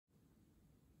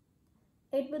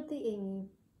Edward the Emu,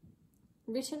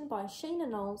 written by Sheena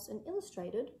Knowles and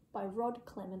illustrated by Rod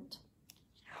Clement.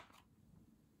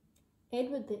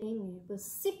 Edward the Emu was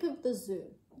sick of the zoo.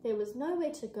 There was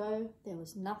nowhere to go, there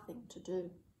was nothing to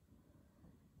do.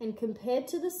 And compared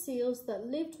to the seals that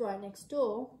lived right next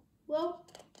door, well,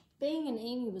 being an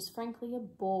emu was frankly a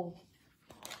bore.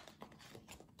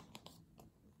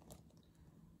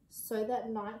 So that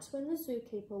night when the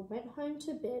zookeeper went home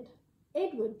to bed,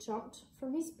 Edward jumped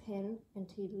from his pen and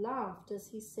he laughed as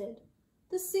he said,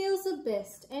 "The seals are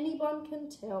best, anyone can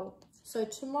tell, so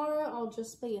tomorrow I'll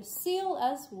just be a seal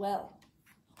as well."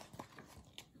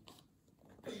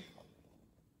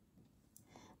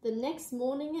 The next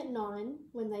morning at 9,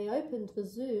 when they opened the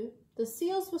zoo, the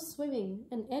seals were swimming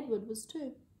and Edward was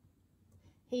too.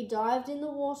 He dived in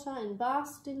the water and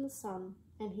basked in the sun,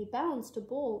 and he balanced a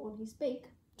ball on his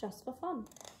beak just for fun.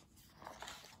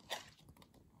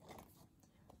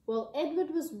 Well,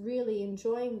 Edward was really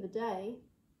enjoying the day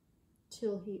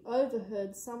till he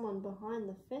overheard someone behind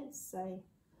the fence say,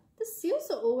 "The seals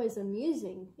are always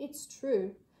amusing, it's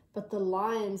true, but the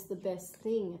lion's the best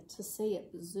thing to see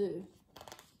at the zoo."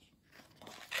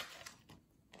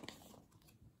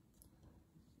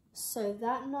 So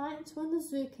that night when the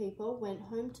zookeeper went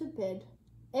home to bed,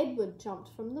 Edward jumped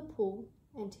from the pool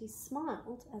and he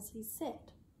smiled as he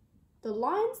said, "The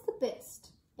lion's the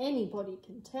best, anybody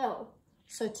can tell,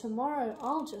 so tomorrow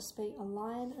I'll just be a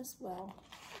lion as well."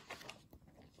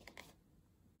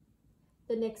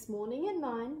 The next morning at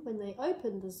 9, when they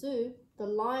opened the zoo, the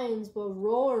lions were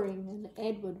roaring and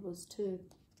Edward was too.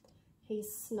 He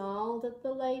snarled at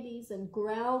the ladies and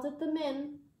growled at the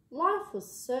men. Life was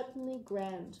certainly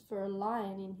grand for a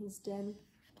lion in his den.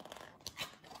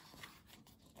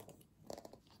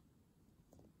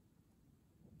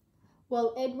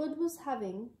 Well, Edward was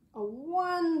having a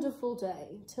wonderful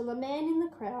day till a man in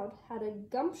the crowd had a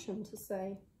gumption to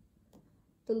say,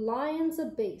 "The lion's a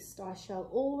beast I shall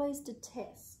always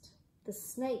detest. The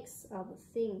snakes are the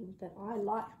thing that I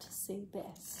like to see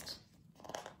best."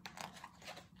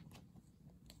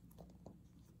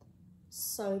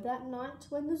 So that night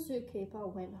when the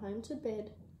zookeeper went home to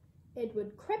bed,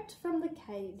 Edward crept from the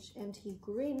cage and he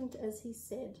grinned as he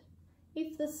said,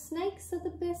 "If the snakes are the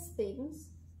best things,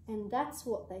 and that's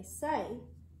what they say,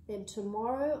 then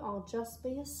tomorrow I'll just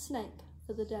be a snake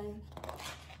for the day."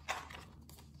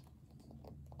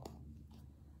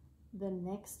 The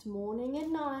next morning at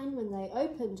 9, when they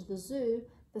opened the zoo,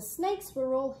 the snakes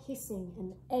were all hissing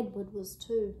and Edward was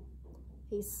too.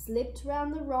 He slipped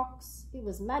round the rocks, it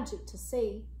was magic to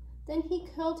see, then he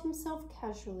curled himself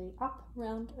casually up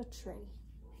round a tree.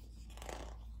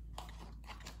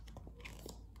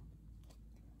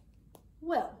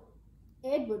 Well,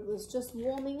 Edward was just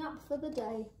warming up for the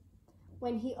day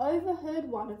when he overheard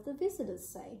one of the visitors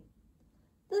say,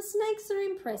 "The snakes are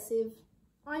impressive,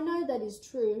 I know that is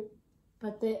true,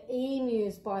 but the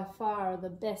emus by far are the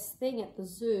best thing at the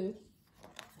zoo."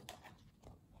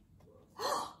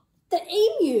 "The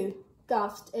emu!"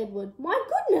 gasped Edward. "My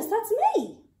goodness, that's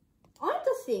me! I'm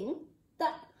the thing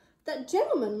that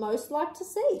gentlemen most like to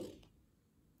see.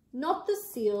 Not the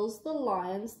seals, the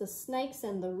lions, the snakes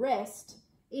and the rest.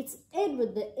 It's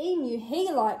Edward the Emu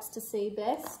he likes to see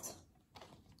best."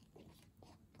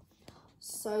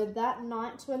 So that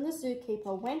night when the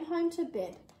zookeeper went home to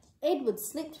bed, Edward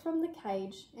slipped from the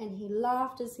cage and he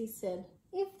laughed as he said,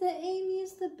 "If the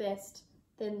emu's the best,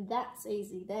 then that's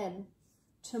easy then.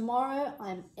 Tomorrow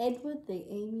I'm Edward the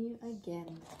Emu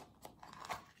again."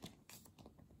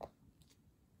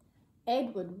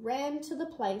 Edward ran to the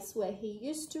place where he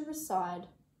used to reside.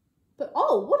 But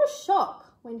oh, what a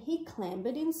shock when he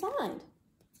clambered inside.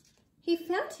 He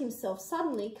found himself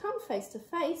suddenly come face to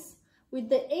face with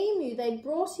the emu they'd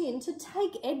brought in to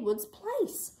take Edward's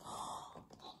place. Oh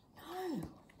no!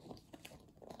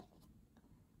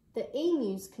 The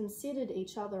emus considered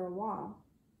each other a while.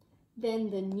 Then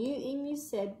the new emu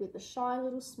said with a shy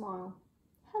little smile,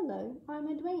 "Hello, I'm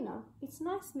Edwina. It's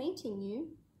nice meeting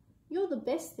you. You're the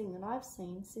best thing that I've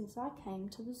seen since I came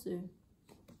to the zoo."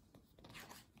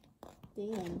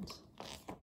 The end.